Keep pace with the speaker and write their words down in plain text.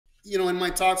In my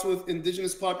talks with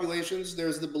indigenous populations,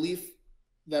 there's the belief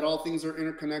that all things are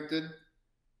interconnected.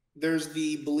 There's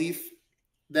the belief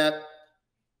that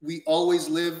we always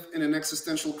live in an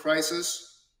existential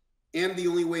crisis, and the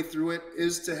only way through it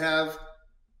is to have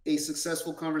a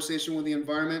successful conversation with the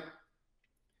environment.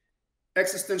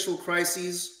 Existential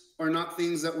crises are not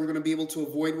things that we're going to be able to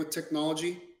avoid with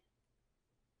technology.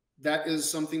 That is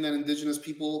something that indigenous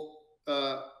people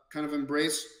kind of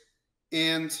embrace.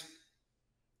 And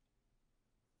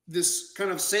this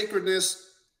kind of sacredness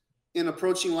in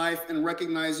approaching life and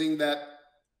recognizing that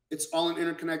it's all an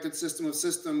interconnected system of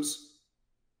systems,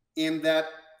 and that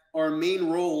our main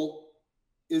role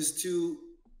is to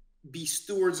be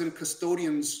stewards and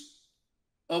custodians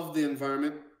of the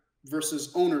environment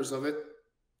versus owners of it.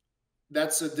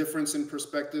 That's a difference in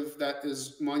perspective that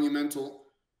is monumental.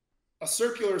 A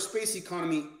circular space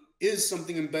economy is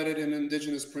something embedded in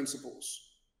indigenous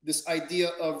principles. This idea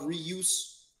of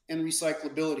reuse and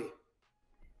recyclability.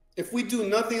 If we do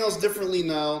nothing else differently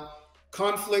now,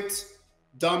 conflict,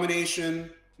 domination,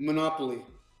 monopoly.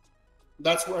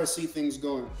 That's where I see things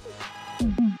going.